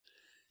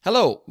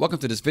Hello, welcome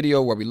to this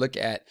video where we look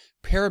at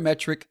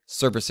parametric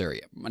surface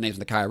area. My name is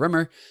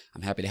Nakia.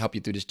 I'm happy to help you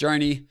through this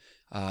journey.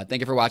 Thank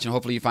you for watching.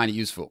 Hopefully you find it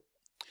useful.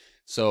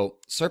 So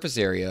surface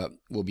area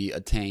will be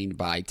attained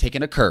by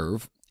taking a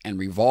curve and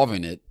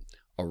revolving it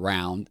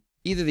around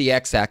either the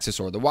x-axis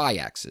or the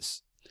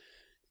y-axis.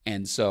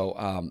 And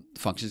so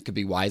functions could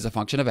be y as a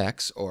function of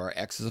x or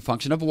x as a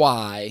function of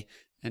y.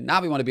 And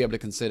now we want to be able to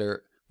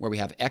consider where we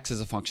have x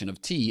as a function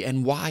of t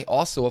and y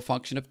also a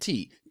function of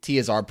t. T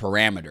is our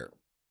parameter.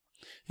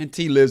 And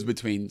t lives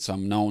between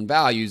some known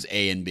values,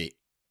 a and b.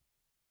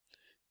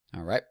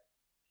 All right.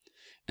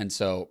 And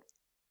so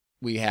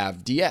we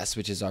have ds,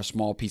 which is our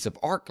small piece of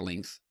arc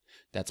length.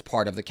 That's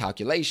part of the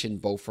calculation,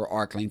 both for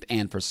arc length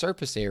and for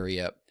surface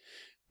area.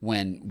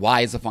 When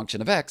y is a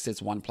function of x,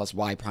 it's 1 plus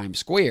y prime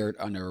squared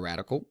under a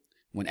radical.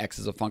 When x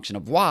is a function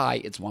of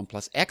y, it's 1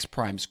 plus x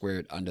prime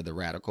squared under the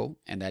radical.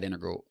 And that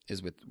integral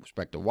is with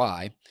respect to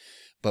y.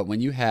 But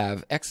when you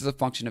have x as a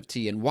function of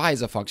t and y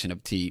as a function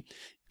of t,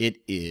 it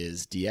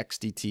is dx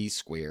dt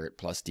squared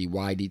plus dy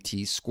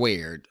dt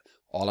squared,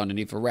 all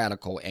underneath a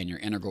radical, and your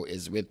integral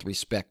is with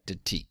respect to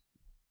t.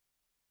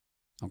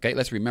 Okay,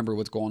 let's remember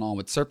what's going on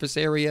with surface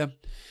area.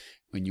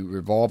 When you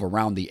revolve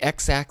around the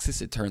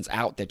x-axis, it turns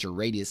out that your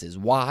radius is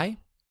y,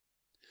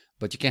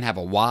 but you can't have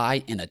a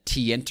y in a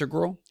t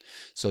integral,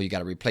 so you got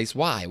to replace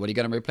y. What are you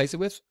going to replace it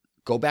with?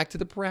 Go back to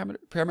the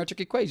parametric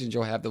equations.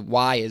 You'll have the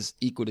y is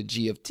equal to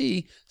g of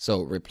t,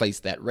 so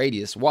replace that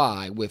radius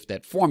y with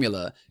that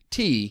formula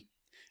t,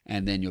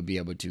 and then you'll be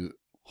able to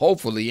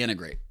hopefully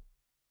integrate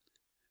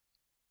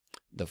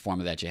the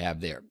formula that you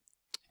have there.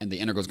 And the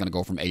integral is going to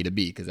go from a to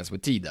b because that's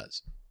what t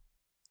does.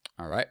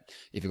 All right.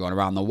 If you're going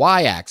around the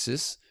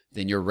y-axis,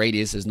 then your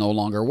radius is no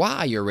longer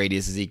y. Your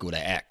radius is equal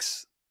to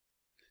x.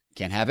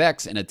 Can't have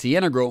x in a t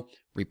integral.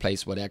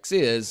 Replace what x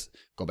is.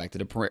 Go back to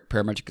the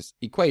parametric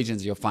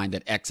equations. You'll find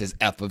that x is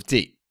f of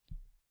t.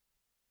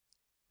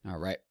 All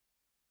right.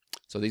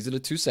 So these are the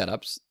two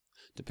setups,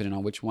 depending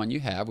on which one you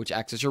have, which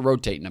axis you're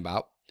rotating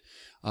about.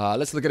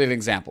 Let's look at an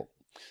example.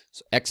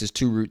 So x is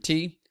 2 root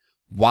t,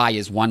 y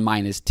is 1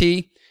 minus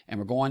t, and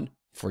we're going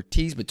for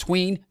t's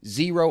between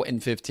 0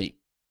 and 15.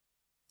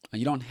 Now,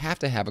 you don't have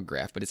to have a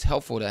graph, but it's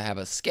helpful to have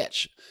a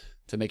sketch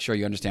to make sure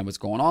you understand what's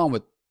going on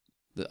with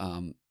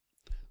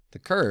the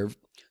curve.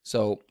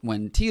 So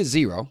when t is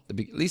 0, at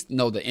least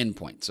know the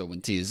endpoint. So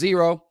when t is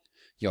 0,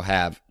 you'll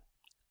have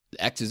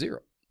x is 0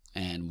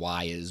 and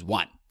y is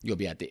 1. You'll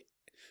be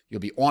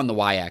on the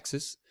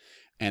y-axis,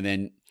 and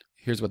then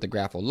here's what the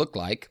graph will look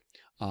like.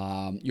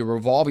 You're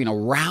revolving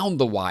around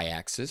the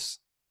y-axis.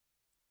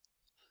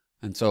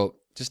 And so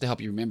just to help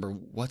you remember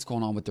what's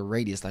going on with the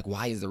radius, like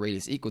why is the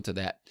radius equal to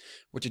that?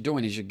 What you're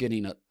doing is you're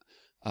getting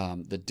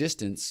the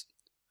distance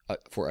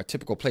for a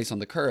typical place on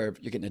the curve.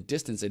 You're getting a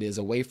distance it is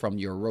away from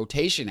your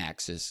rotation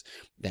axis.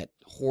 That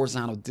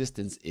horizontal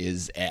distance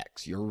is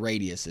x. Your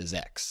radius is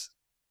x.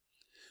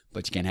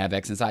 But you can't have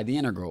x inside the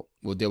integral.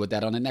 We'll deal with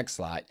that on the next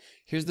slide.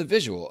 Here's the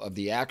visual of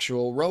the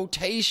actual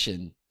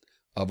rotation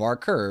of our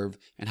curve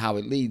and how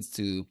it leads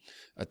to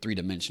a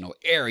three-dimensional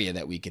area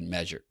that we can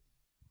measure.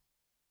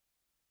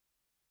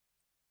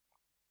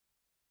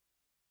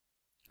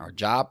 Our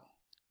job,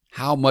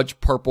 how much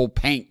purple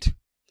paint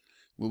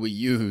will we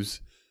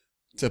use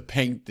to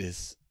paint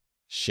this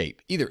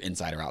shape, either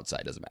inside or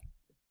outside, doesn't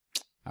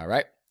matter. All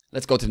right,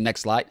 let's go to the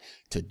next slide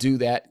to do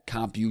that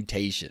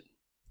computation.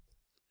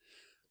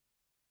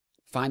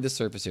 Find the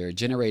surface area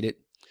generated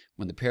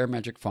when the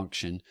parametric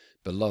function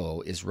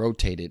below is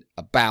rotated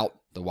about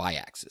the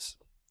y-axis.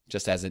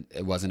 Just as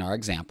it was in our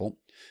example,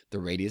 the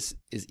radius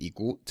is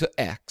equal to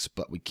x,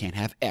 but we can't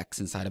have x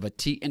inside of a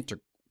t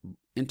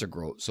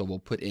integral, so we'll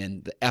put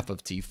in the f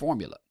of t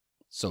formula.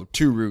 So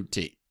 2 root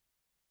t.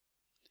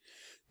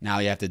 Now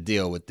you have to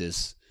deal with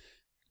this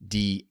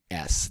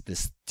ds,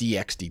 this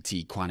dx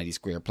dt quantity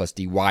squared plus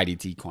dy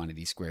dt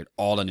quantity squared,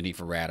 all underneath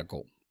a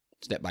radical,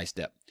 step by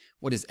step.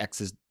 What is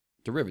x's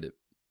derivative?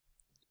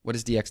 What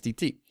is dx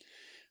dt?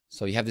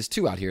 So you have this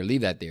 2 out here,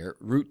 leave that there.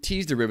 Root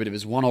t's derivative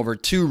is 1 over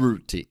 2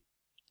 root t.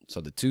 So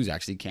the 2's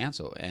actually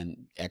cancel,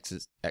 and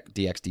dx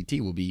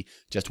dt will be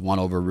just 1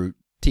 over root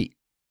t.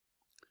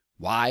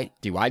 Y,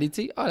 dy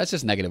dt? Oh, that's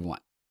just negative 1.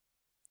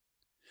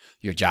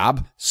 Your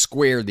job,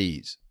 square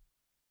these.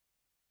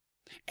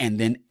 And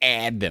then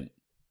add them.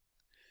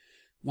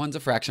 One's a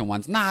fraction,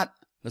 one's not.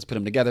 Let's put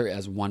them together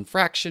as one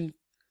fraction.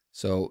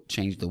 So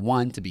change the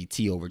 1 to be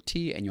t over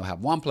t, and you'll have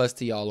 1 plus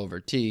t all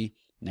over t.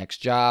 Next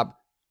job,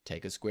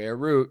 take a square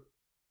root.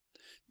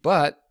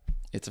 But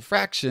it's a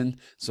fraction,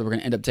 so we're going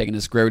to end up taking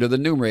the square root of the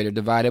numerator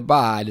divided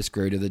by the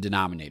square root of the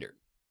denominator.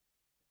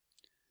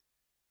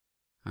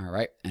 All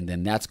right, and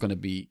then that's going to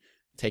be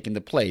taking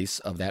the place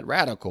of that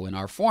radical in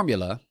our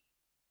formula,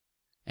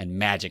 and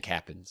magic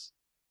happens.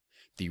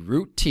 The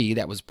root t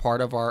that was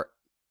part of our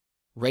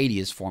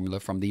radius formula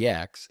from the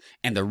x,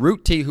 and the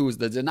root t, who is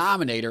the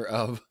denominator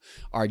of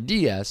our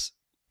ds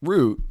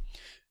root,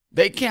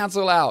 they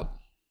cancel out.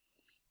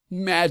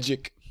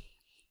 Magic.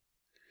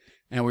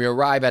 And we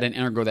arrive at an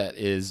integral that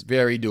is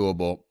very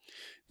doable.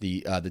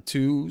 The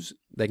 2's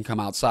they can come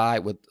outside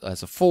with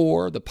as a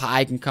 4. The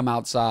pi can come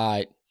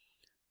outside.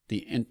 The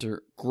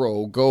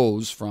integral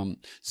goes from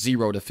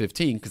 0 to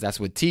 15 because that's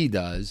what t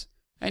does.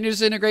 And you're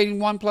just integrating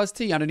 1 plus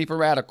t underneath a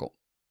radical.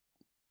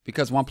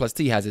 Because 1 plus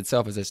t has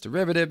itself as its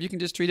derivative, you can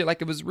just treat it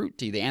like it was root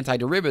t. The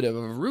antiderivative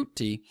of root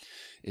t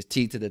is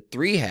t to the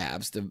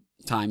 3/2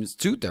 times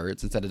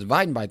 2/3 instead of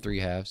dividing by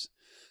 3/2.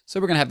 So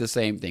we're going to have the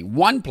same thing.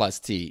 1 plus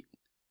t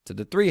to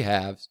the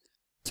 3/2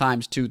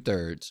 times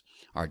 2/3.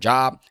 Our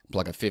job,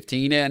 plug a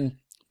 15 in,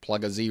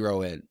 plug a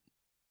 0 in.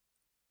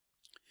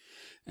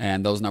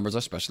 And those numbers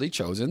are specially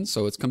chosen,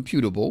 so it's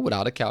computable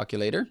without a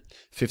calculator.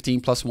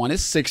 15 plus 1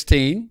 is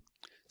 16.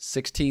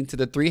 16 to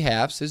the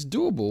 3/2 is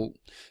doable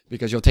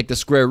because you'll take the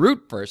square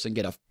root first and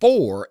get a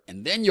 4,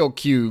 and then you'll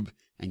cube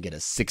and get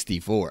a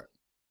 64.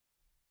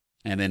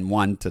 And then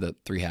 1 to the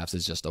 3/2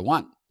 is just a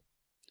 1.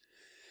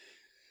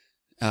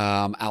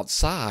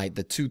 Outside,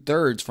 the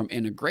 2/3 from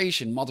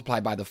integration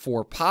multiplied by the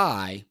 4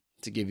 pi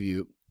to give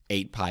you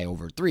 8 pi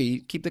over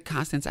 3. Keep the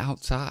constants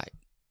outside.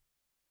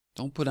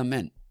 Don't put them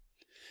in.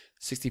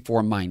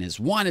 64 minus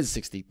 1 is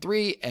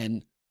 63,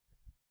 and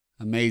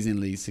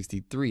amazingly,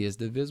 63 is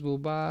divisible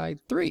by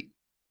 3.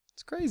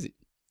 It's crazy.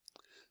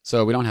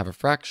 So we don't have a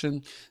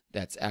fraction.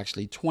 That's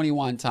actually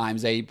 21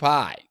 times 8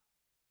 pi,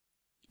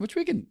 which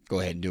we can go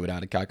ahead and do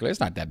without a calculator. It's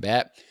not that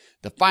bad.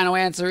 The final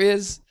answer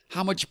is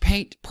how much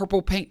paint,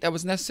 purple paint, that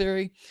was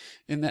necessary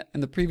in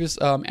the previous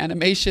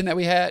animation that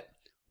we had.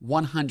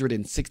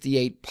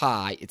 168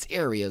 pi. It's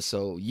area,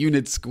 so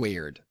units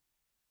squared.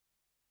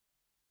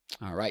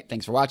 All right.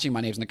 Thanks for watching.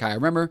 My name is Nakia.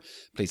 Remember,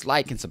 please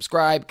like and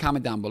subscribe.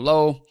 Comment down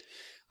below.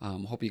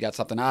 Hope you got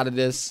something out of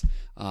this.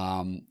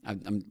 I'm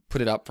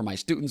put it up for my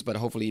students, but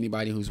hopefully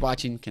anybody who's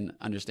watching can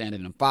understand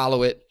it and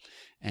follow it.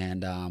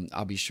 And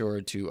I'll be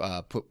sure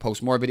to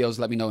post more videos.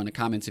 Let me know in the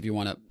comments if you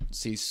want to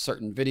see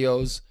certain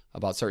videos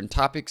about certain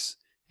topics.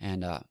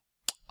 And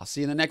I'll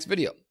see you in the next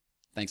video.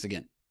 Thanks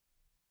again.